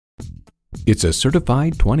It's a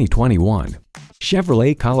certified 2021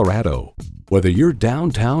 Chevrolet Colorado. Whether you're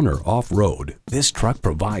downtown or off-road, this truck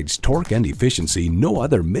provides torque and efficiency no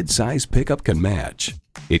other midsize pickup can match.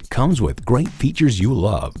 It comes with great features you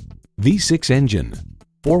love: V6 engine,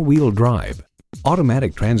 4-wheel drive,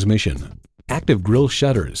 automatic transmission, active grille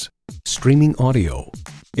shutters, streaming audio,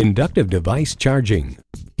 inductive device charging,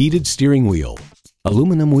 heated steering wheel,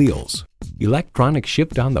 aluminum wheels, electronic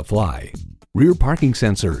shift on the fly, rear parking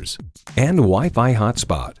sensors, and Wi-Fi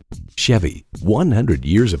hotspot. Chevy, 100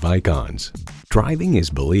 years of icons. Driving is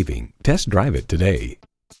believing. Test drive it today.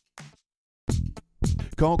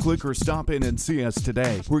 Call, click, or stop in and see us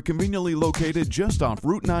today. We're conveniently located just off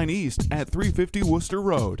Route 9 East at 350 Worcester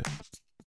Road.